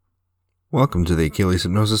Welcome to the Achilles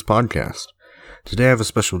Hypnosis Podcast. Today I have a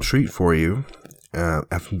special treat for you,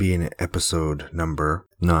 being episode number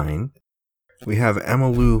 9. We have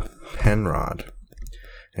Emmalou Penrod,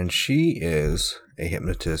 and she is a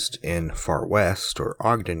hypnotist in Far West, or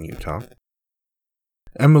Ogden, Utah.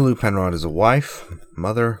 Emmalou Penrod is a wife,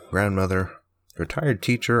 mother, grandmother, retired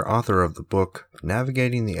teacher, author of the book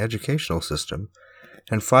Navigating the Educational System,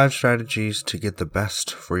 and 5 Strategies to Get the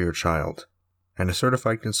Best for Your Child, and a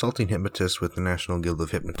certified consulting hypnotist with the National Guild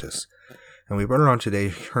of Hypnotists. And we brought her on today.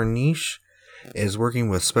 Her niche is working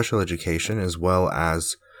with special education as well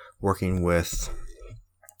as working with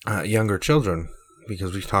younger children,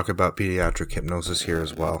 because we talk about pediatric hypnosis here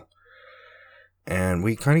as well. And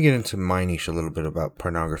we kind of get into my niche a little bit about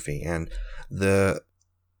pornography and the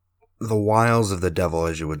wiles of the devil,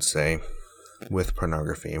 as you would say, with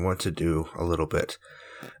pornography, and what to do a little bit.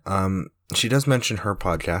 She does mention her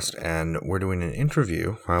podcast, and we're doing an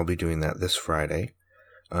interview. I'll be doing that this Friday,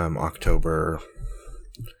 October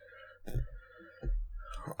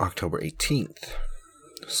 18th.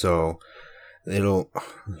 So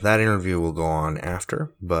that interview will go on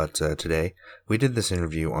after, but today we did this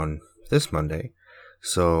interview on this Monday.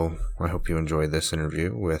 So I hope you enjoy this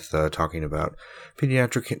interview with talking about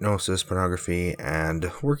pediatric hypnosis, pornography, and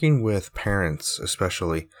working with parents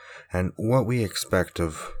especially, and what we expect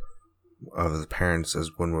of the parents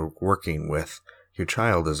as when we're working with your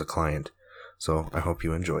child as a client. So I hope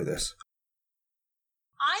you enjoy this.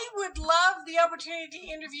 I would love the opportunity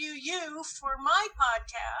to interview you for my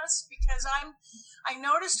podcast, because I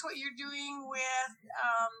noticed what you're doing with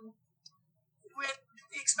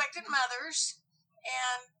expectant mothers,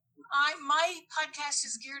 and my podcast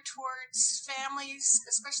is geared towards families,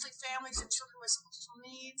 especially families of children with special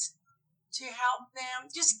needs, to help them,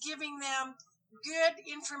 just giving them good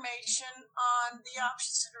information on the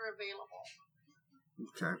options that are available.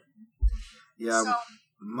 Okay. Yeah, so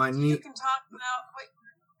you can talk about what.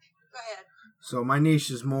 Go ahead. So my niche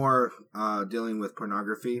is more dealing with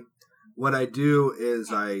pornography. What I do is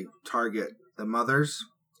I target the mothers,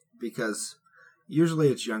 because usually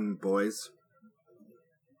it's young boys.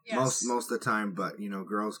 Yes. Most of the time, but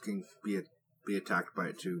girls can be attacked by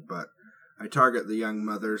it too. But I target the young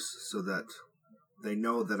mothers so that they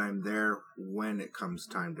know that I'm there when it comes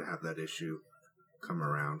time to have that issue come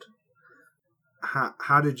around.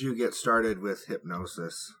 How did you get started with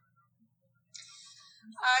hypnosis?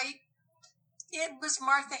 It was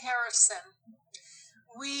Martha Harrison.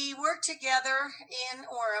 We worked together in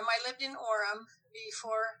Orem. I lived in Orem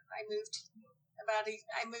before I moved.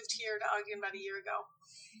 I moved here to Ogden about a year ago,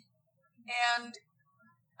 and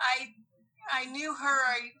I knew her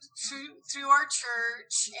through our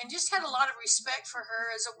church, and just had a lot of respect for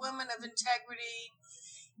her as a woman of integrity.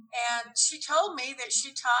 And she told me that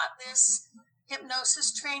she taught this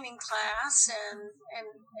hypnosis training class,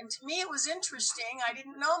 and to me it was interesting. I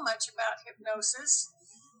didn't know much about hypnosis,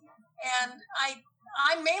 and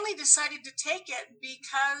I mainly decided to take it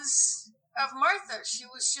because of Martha. She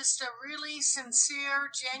was just a really sincere,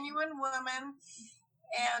 genuine woman,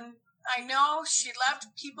 and I know she loved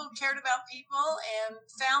people, cared about people, and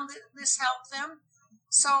found that this helped them.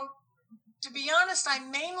 So, to be honest, I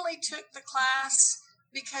mainly took the class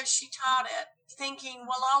because she taught it, thinking,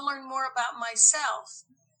 well, I'll learn more about myself.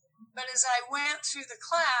 But as I went through the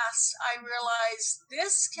class, I realized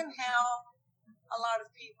this can help a lot of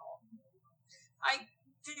people.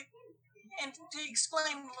 And to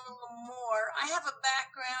explain a little more, I have a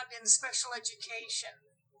background in special education,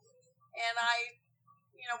 and I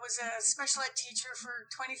was a special ed teacher for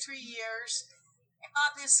 23 years, and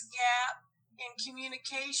saw this gap in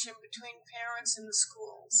communication between parents and the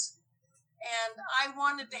schools. And I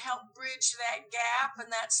wanted to help bridge that gap, and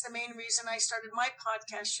that's the main reason I started my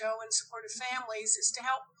podcast show in support of families, is to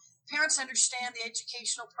help parents understand the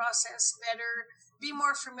educational process better, be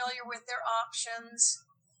more familiar with their options.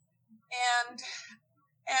 And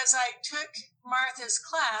as I took Martha's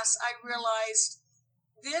class, I realized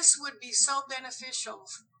this would be so beneficial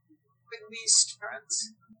with these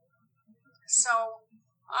parents. So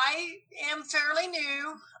I am fairly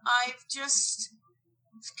new. I've just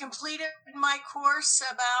completed my course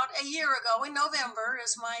about a year ago. In November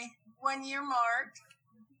is my 1-year mark.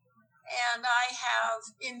 And I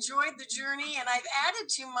have enjoyed the journey, and I've added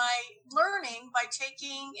to my learning by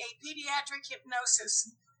taking a pediatric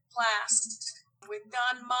hypnosis class with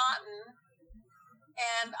Don Motton,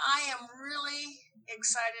 and I am really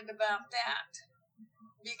excited about that,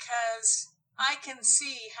 because I can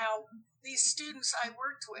see how these students I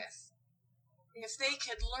worked with, if they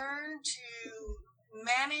could learn to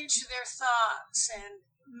manage their thoughts and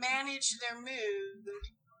manage their mood,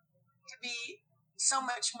 to be so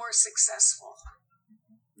much more successful.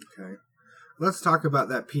 Okay. Let's talk about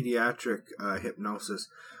that pediatric hypnosis.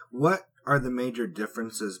 What are the major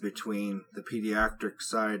differences between the pediatric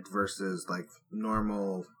side versus like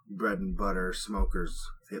normal bread and butter smokers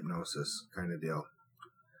hypnosis kind of deal?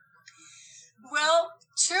 Well,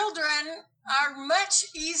 children are much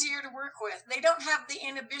easier to work with. They don't have the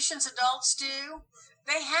inhibitions adults do.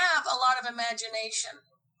 They have a lot of imagination.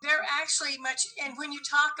 They're actually much, and when you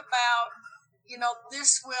talk about,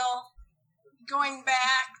 this will, going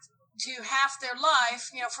back to half their life,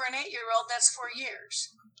 for an 8-year-old, that's 4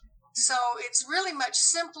 years. So it's really much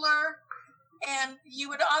simpler, and you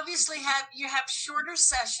would obviously have shorter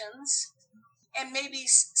sessions and maybe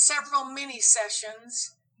several mini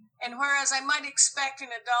sessions. And whereas I might expect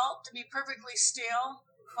an adult to be perfectly still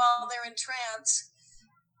while they're in trance,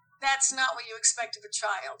 that's not what you expect of a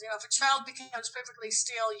child. If a child becomes perfectly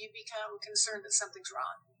still, you become concerned that something's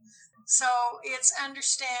wrong. So it's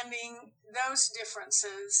understanding those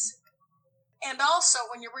differences. And also,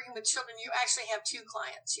 when you're working with children, you actually have two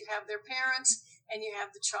clients. You have their parents and you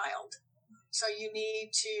have the child. So you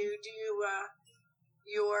need to do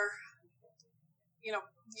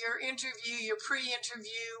your interview, your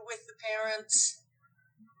pre-interview with the parents,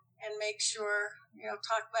 and make sure,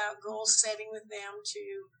 talk about goal setting with them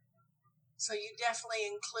too. So you definitely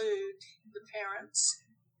include the parents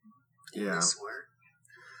in this work.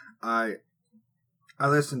 I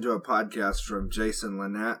listened to a podcast from Jason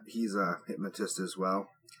Lynette. He's a hypnotist as well.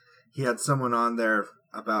 He had someone on there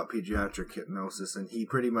about pediatric hypnosis, and he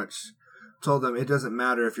pretty much told them it doesn't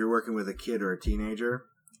matter if you're working with a kid or a teenager,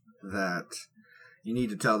 that you need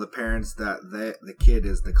to tell the parents that the kid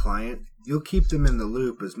is the client. You'll keep them in the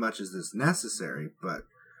loop as much as is necessary, but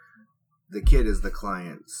the kid is the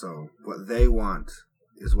client. So what they want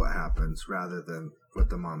is what happens rather than what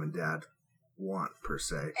the mom and dad want, per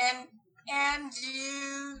se. And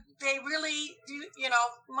they really do,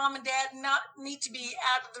 mom and dad not need to be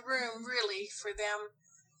out of the room, really, for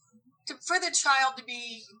the child to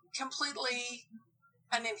be completely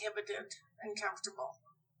uninhibited and comfortable.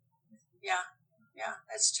 Yeah,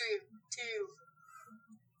 that's true, too.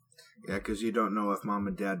 Yeah, because you don't know if mom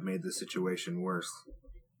and dad made the situation worse.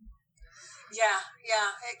 Yeah,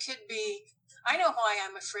 it could be. I know why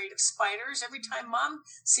I'm afraid of spiders. Every time mom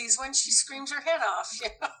sees one, she screams her head off,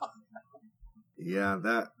 Yeah,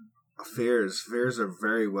 that fears are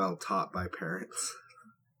very well taught by parents.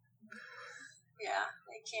 Yeah,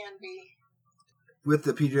 they can be. With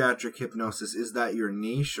the pediatric hypnosis, is that your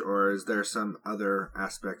niche, or is there some other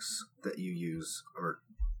aspects that you use or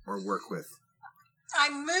work with?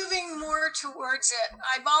 I'm moving more towards it.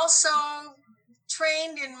 I've also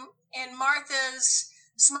trained in Martha's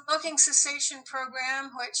smoking cessation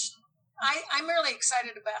program, which I'm really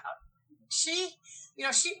excited about. She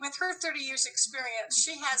with her 30 years experience,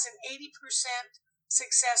 she has an 80%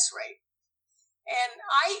 success rate. And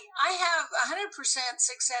I have 100%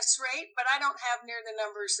 success rate, but I don't have near the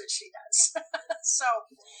numbers that she does. So,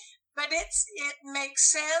 but it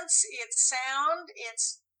makes sense. It's sound.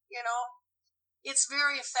 It's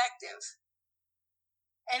very effective,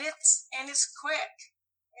 and it's quick.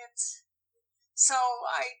 So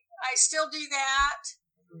I still do that.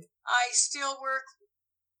 I still work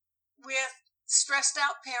with stressed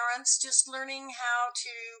out parents, just learning how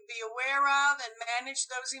to be aware of and manage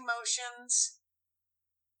those emotions.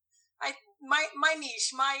 My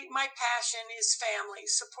niche, my passion is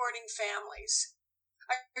families, supporting families.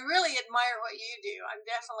 I really admire what you do. I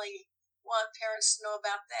definitely want parents to know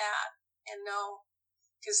about that and know,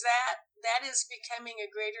 because that is becoming a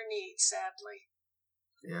greater need, sadly.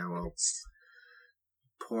 Yeah, well,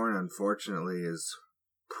 porn, unfortunately, is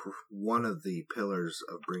one of the pillars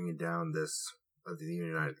of bringing down the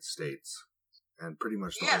United States and pretty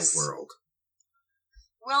much the whole world.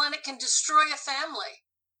 Well, and it can destroy a family.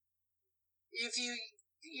 If you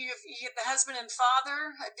get the husband and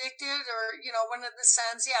father addicted, or one of the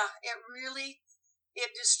sons,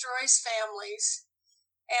 it destroys families.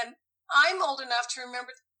 And I'm old enough to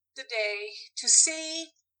remember the day to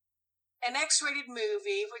see an X-rated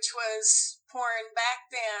movie, which was porn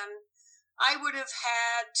back then. I would have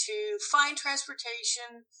had to find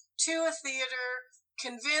transportation to a theater,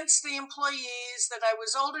 convince the employees that I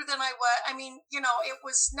was older than I was. I mean, it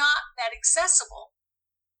was not that accessible.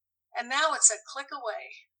 And now it's a click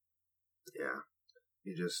away. Yeah.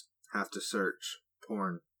 You just have to search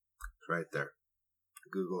porn right there.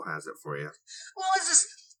 Google has it for you. Well,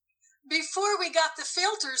 before we got the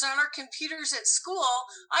filters on our computers at school,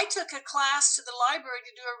 I took a class to the library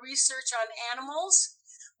to do a research on animals.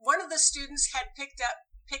 One of the students had picked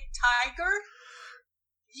tiger.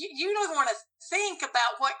 you don't want to think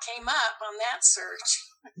about what came up on that search.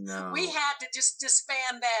 No. We had to just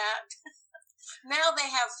disband that. Now they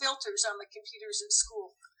have filters on the computers at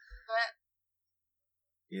school. But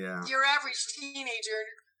yeah. Your average teenager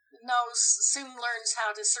soon learns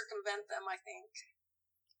how to circumvent them, I think.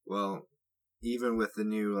 Well, even with the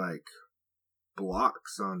new, like,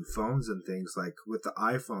 blocks on phones and things, like with the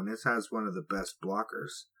iPhone, it has one of the best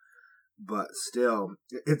blockers. But still,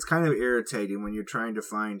 it's kind of irritating when you're trying to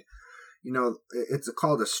find, it's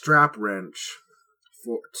called a strap wrench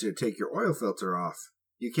to take your oil filter off.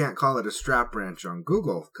 You can't call it a strap wrench on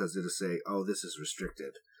Google because it'll say, oh, this is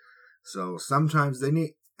restricted. So sometimes they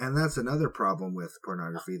need, and that's another problem with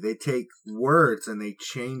pornography. They take words and they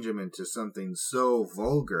change them into something so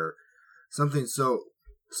vulgar, something so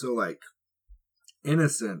like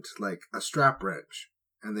innocent, like a strap wrench,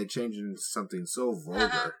 and they change it into something so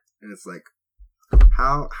vulgar. And it's like,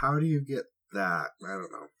 how do you get that? I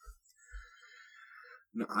don't know.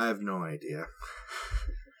 No, I have no idea.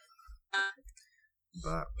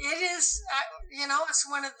 But it is, it's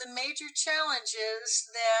one of the major challenges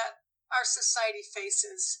that our society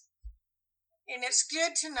faces. And it's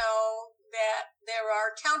good to know that there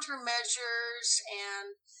are countermeasures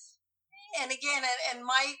and again, in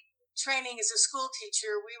my training as a school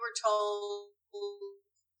teacher, we were told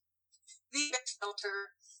the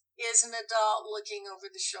filter is an adult looking over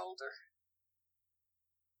the shoulder.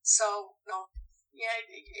 So,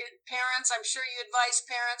 parents, I'm sure you advise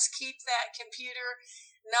parents, keep that computer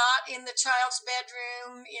not in the child's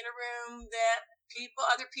bedroom, in a room that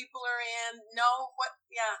other people are in, know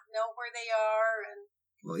where they are. And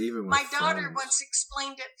well, even with my daughter phones. once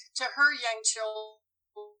explained it to her young children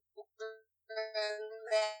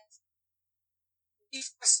that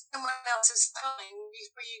before someone else is telling,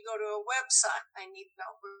 before you go to a website, I need to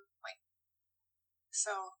know who.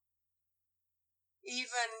 So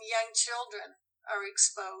even young children are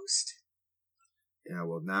exposed. Yeah,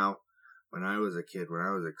 well, now, when I was a kid, when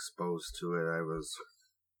I was exposed to it, I was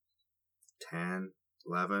 10,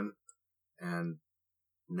 11, and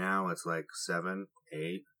now it's like 7,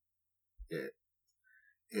 8.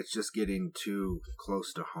 It's just getting too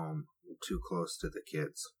close to home, too close to the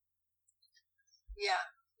kids. Yeah.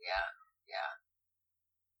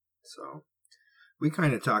 So, we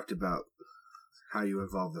kind of talked about how you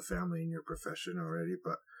involve the family in your profession already,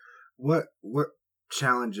 but what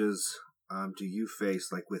challenges do you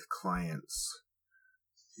face, like with clients,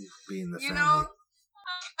 being the family? I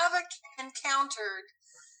have encountered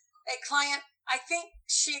a client. I think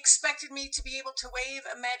she expected me to be able to wave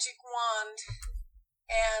a magic wand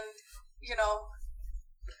and,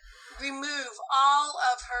 remove all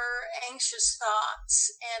of her anxious thoughts.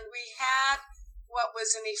 And we had what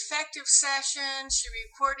was an effective session. She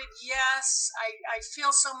reported, yes, I feel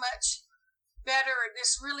so much better.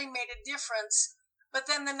 This really made a difference. But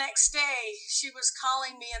then the next day she was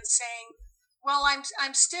calling me and saying, well,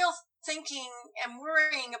 I'm still thinking and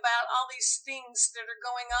worrying about all these things that are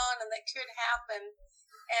going on and that could happen.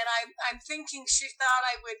 And I'm thinking she thought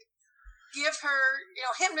I would give her,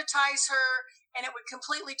 hypnotize her, and it would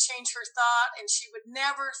completely change her thought, and she would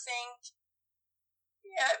never think,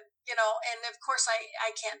 and of course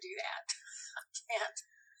I can't do that. I can't.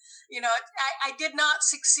 I did not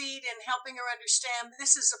succeed in helping her understand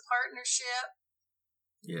this is a partnership.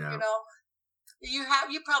 Yeah.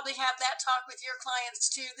 You probably have that talk with your clients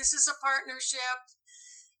too. This is a partnership.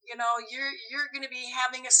 You're going to be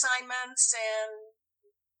having assignments and,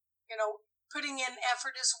 putting in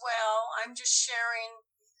effort as well. I'm just sharing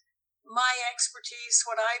my expertise,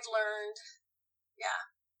 what I've learned.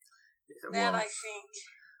 Yeah. I think.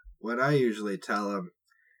 What I usually tell them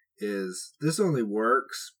is this only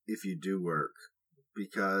works if you do work,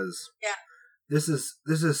 because this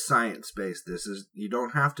is science based. You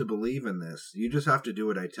don't have to believe in this. You just have to do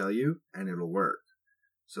what I tell you and it'll work.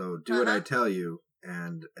 So do what I tell you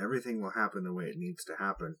and everything will happen the way it needs to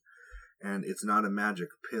happen. And it's not a magic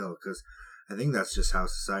pill, because I think that's just how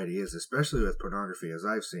society is, especially with pornography, as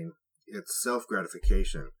I've seen. It's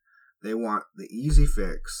self-gratification. They want the easy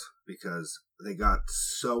fix because they got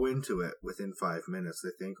so into it within 5 minutes.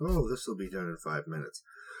 They think, oh, this will be done in 5 minutes.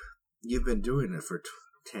 You've been doing it for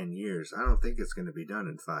 10 years. I don't think it's going to be done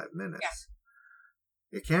in 5 minutes.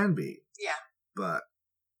 Yeah. It can be. Yeah. But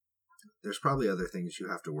there's probably other things you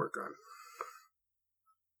have to work on.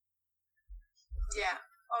 Yeah.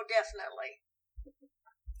 Oh, definitely.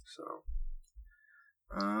 So,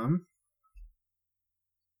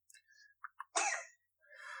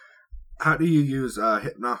 how do you use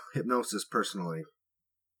hypnosis personally?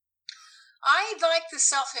 I like the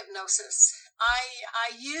self-hypnosis.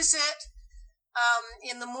 I use it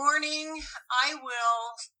In the morning, I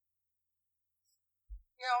will,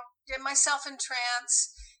 get myself in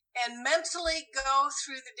trance and mentally go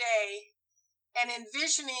through the day and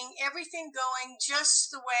envisioning everything going just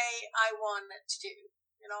the way I want it to.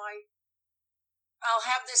 I'll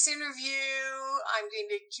have this interview. I'm going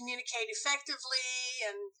to communicate effectively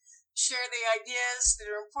and share the ideas that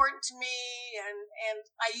are important to me, and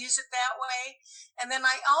I use it that way. And then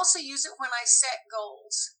I also use it when I set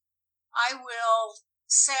goals. I will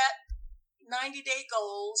set 90-day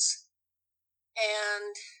goals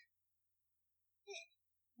and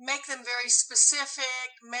make them very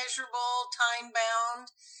specific, measurable,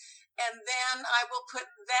 time-bound, and then I will put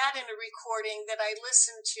that in a recording that I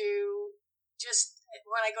listen to just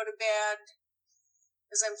when I go to bed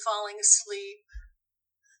as I'm falling asleep.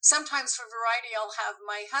 Sometimes for variety, I'll have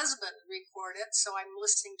my husband record it, so I'm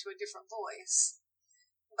listening to a different voice.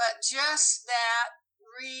 But just that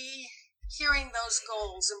hearing those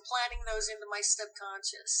goals and planting those into my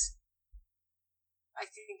subconscious, I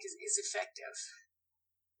think is effective.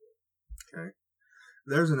 Okay.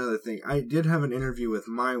 There's another thing. I did have an interview with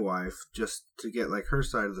my wife just to get like her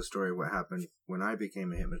side of the story, what happened when I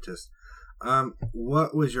became a hypnotist.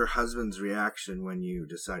 What was your husband's reaction when you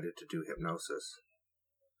decided to do hypnosis?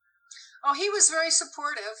 Oh, he was very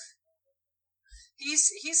supportive.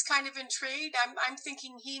 He's kind of intrigued. I'm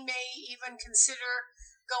thinking he may even consider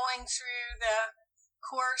going through the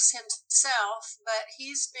course himself, but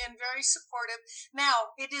he's been very supportive.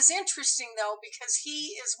 Now, it is interesting though, because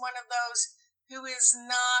he is one of those who is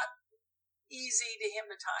not easy to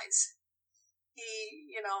hypnotize.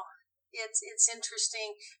 It's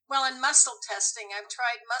interesting. Well, in muscle testing, I've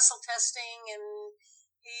tried muscle testing, and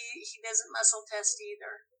he doesn't muscle test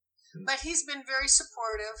either. But he's been very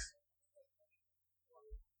supportive.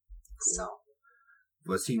 Cool. So,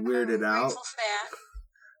 was he weirded out? Grateful for that.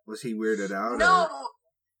 Was he weirded out?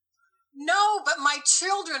 No, but my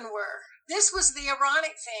children were. This was the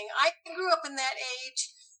ironic thing. I grew up in that age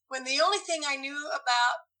when the only thing I knew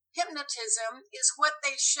about hypnotism is what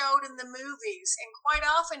they showed in the movies. And quite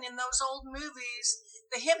often in those old movies,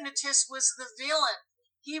 the hypnotist was the villain.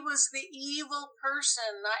 He was the evil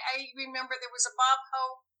person. I remember there was a Bob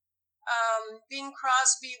Hope, Bing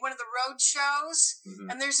Crosby, one of the road shows,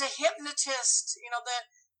 and there's a hypnotist, the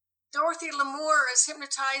Dorothy Lamour is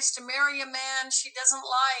hypnotized to marry a man she doesn't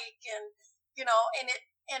like,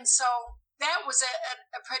 and so that was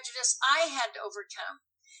a prejudice I had to overcome.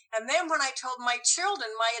 And then when I told my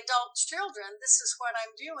children, my adult children, this is what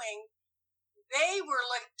I'm doing, they were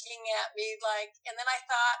looking at me like, and then I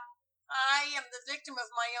thought, I am the victim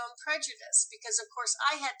of my own prejudice, because of course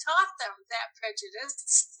I had taught them that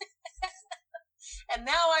prejudice. And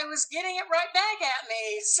now I was getting it right back at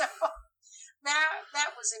me. So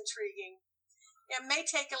that was intriguing. It may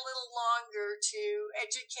take a little longer to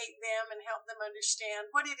educate them and help them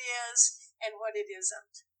understand what it is and what it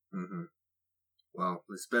isn't. Mm-hmm. Well,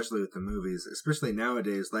 especially with the movies, especially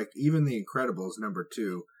nowadays, like even The Incredibles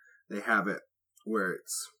 #2, they have it where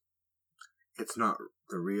it's not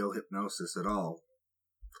the real hypnosis at all.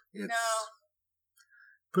 It's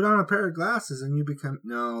put on a pair of glasses and you become...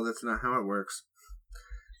 No, that's not how it works.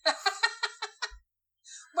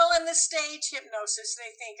 Well, in the stage hypnosis,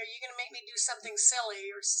 they think, are you going to make me do something silly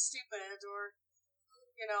or stupid or,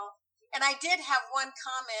 And I did have one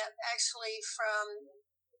comment actually from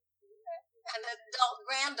an adult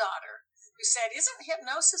granddaughter who said, isn't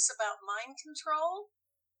hypnosis about mind control?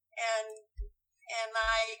 And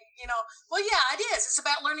I, well, yeah, it is. It's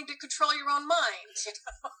about learning to control your own mind.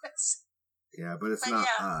 Yeah, but it's not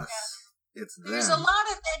us. Yeah. It's them. There's a lot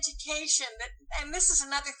of education and this is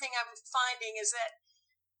another thing I'm finding is that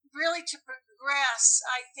really to progress,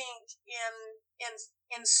 I think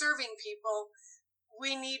in serving people,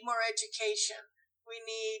 we need more education. We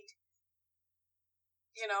need,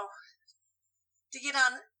 to get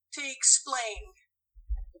on to explain.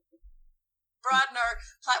 Broaden our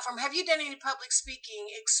platform. Have you done any public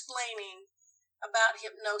speaking explaining about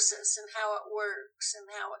hypnosis and how it works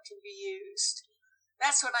and how it can be used?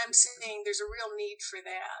 That's what I'm seeing. There's a real need for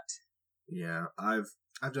that. Yeah,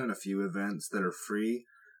 I've done a few events that are free,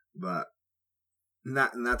 but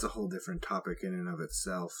and that's a whole different topic in and of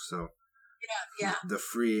itself. So yeah, the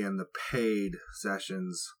free and the paid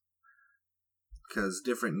sessions, because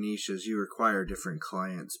different niches you require different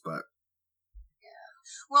clients, but.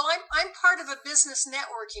 Well, I'm part of a business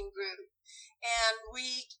networking group, and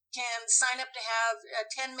we can sign up to have a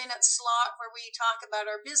 10-minute slot where we talk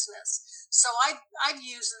about our business. So I've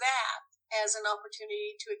used that as an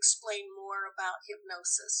opportunity to explain more about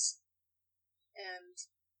hypnosis and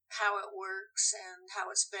how it works and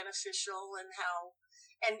how it's beneficial and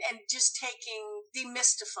and just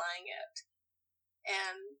demystifying it,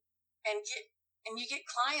 and you get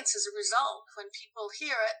clients as a result. When people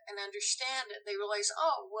hear it and understand it, they realize,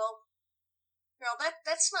 oh, well,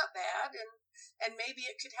 that's not bad, and maybe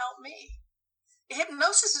it could help me.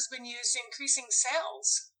 Hypnosis has been used in increasing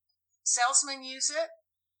sales. Salesmen use it.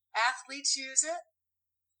 Athletes use it.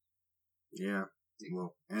 Yeah.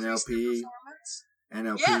 Well, NLP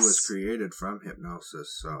yes. was created from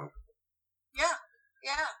hypnosis, so.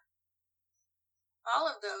 Yeah. All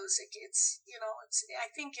of those, I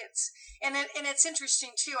think it's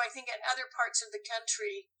interesting too. I think in other parts of the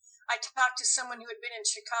country, I talked to someone who had been in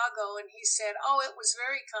Chicago, and he said, oh, it was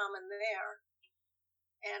very common there.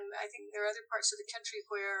 And I think there are other parts of the country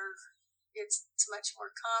where it's much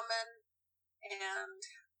more common and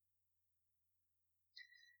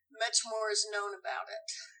much more is known about it.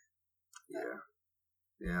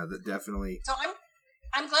 Yeah, that definitely. So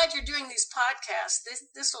I'm glad you're doing these podcasts.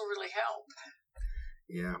 This will really help.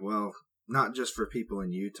 Yeah, well, not just for people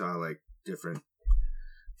in Utah, like different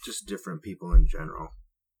people in general,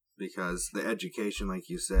 because the education, like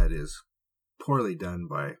you said, is poorly done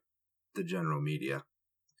by the general media.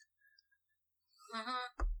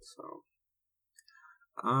 Mm-hmm. So,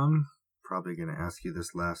 probably going to ask you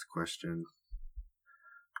this last question.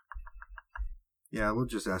 Yeah, we'll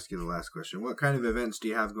just ask you the last question. What kind of events do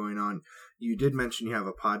you have going on? You did mention you have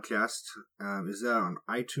a podcast. Is that on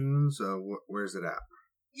iTunes? Where's it at?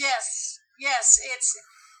 Yes.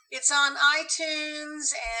 It's on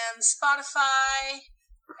iTunes and Spotify,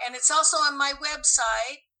 and it's also on my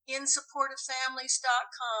website,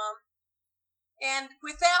 insupportoffamilies.com. And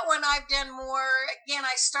with that one, I've done more. Again,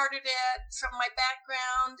 I started it from my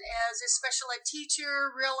background as a special ed teacher,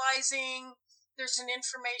 realizing there's an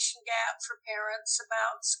information gap for parents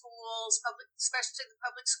about schools, especially the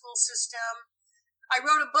public school system. I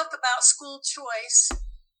wrote a book about school choice,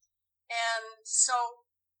 and so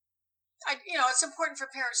it's important for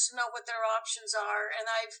parents to know what their options are. And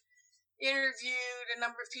I've interviewed a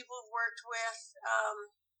number of people who've worked with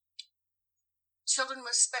children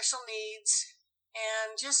with special needs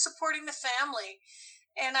and just supporting the family.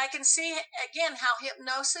 And I can see, again, how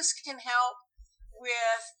hypnosis can help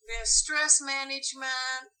with the stress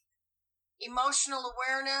management, emotional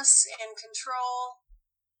awareness, and control.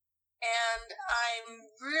 And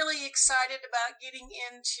I'm really excited about getting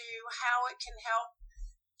into how it can help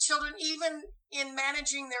children, even in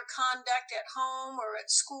managing their conduct at home or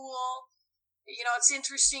at school. It's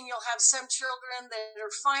interesting. You'll have some children that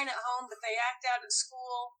are fine at home, but they act out at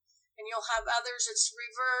school. And you'll have others it's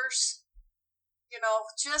reverse.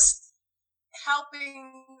 Just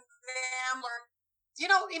helping them learn.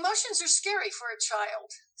 Emotions are scary for a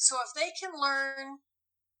child. So if they can learn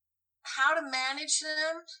how to manage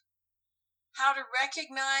them, how to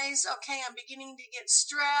recognize, okay, I'm beginning to get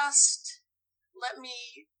stressed, let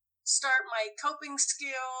me start my coping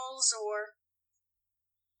skills, or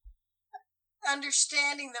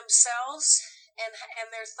understanding themselves and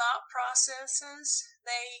their thought processes,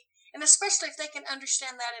 and especially if they can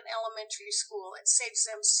understand that in elementary school, it saves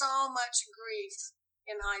them so much grief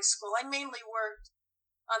in high school. I mainly worked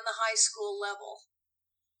on the high school level,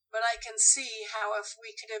 but I can see how if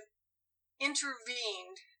we could have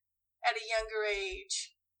intervened at a younger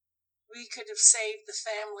age, we could have saved the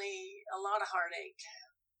family a lot of heartache.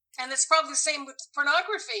 And it's probably the same with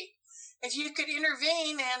pornography. If you could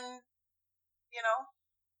intervene and,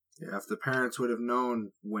 Yeah, if the parents would have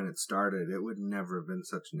known when it started, it would never have been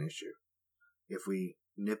such an issue. If we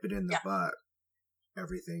nip it in the butt,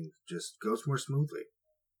 everything just goes more smoothly.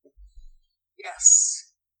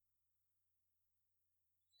 Yes.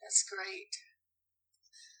 That's great.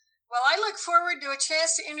 Well, I look forward to a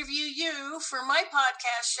chance to interview you for my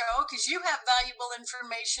podcast show, because you have valuable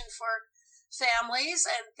information for families.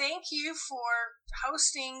 And thank you for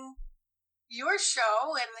hosting your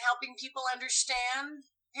show and helping people understand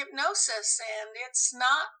hypnosis. And it's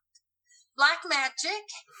not black magic.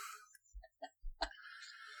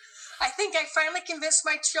 I think I finally convinced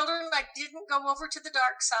my children I didn't go over to the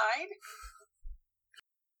dark side.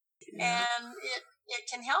 Yeah. And it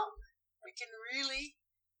can help. It can really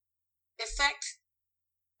affect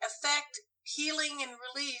healing and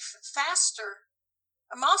relief faster.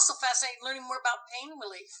 I'm also fascinated learning more about pain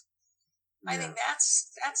relief. Yeah. I think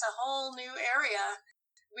that's a whole new area.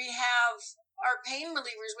 We have our pain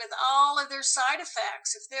relievers with all of their side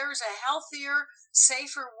effects. If there's a healthier,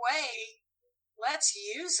 safer way, let's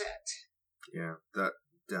use it. Yeah, that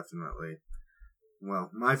definitely.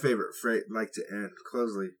 Well, my favorite phrase, like to end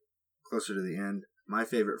closer to the end, my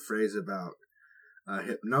favorite phrase about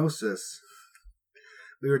hypnosis,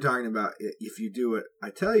 we were talking about if you do what I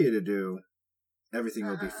tell you to do, everything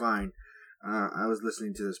will be fine. I was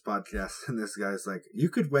listening to this podcast, and this guy's like, you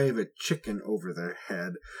could wave a chicken over their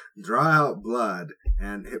head, draw out blood,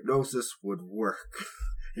 and hypnosis would work.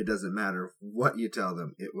 It doesn't matter what you tell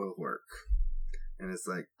them, it will work. And it's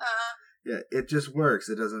like, yeah, it just works.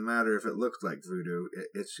 It doesn't matter if it looks like voodoo.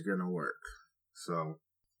 It's going to work. So,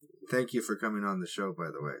 thank you for coming on the show, by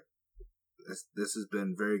the way. This has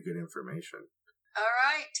been very good information. All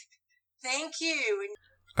right. Thank you.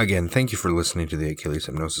 Again, thank you for listening to the Achilles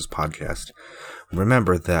Hypnosis podcast.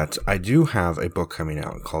 Remember that I do have a book coming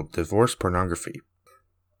out called Divorce Pornography.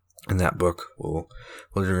 And that book, we're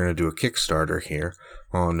going to do a Kickstarter here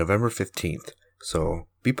on November 15th. So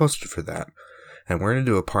be posted for that. And we're going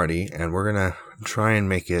to do a party, and we're going to try and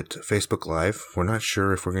make it Facebook Live. We're not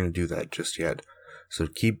sure if we're going to do that just yet. So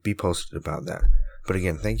be posted about that. But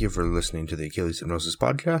again, thank you for listening to the Achilles Hypnosis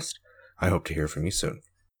podcast. I hope to hear from you soon.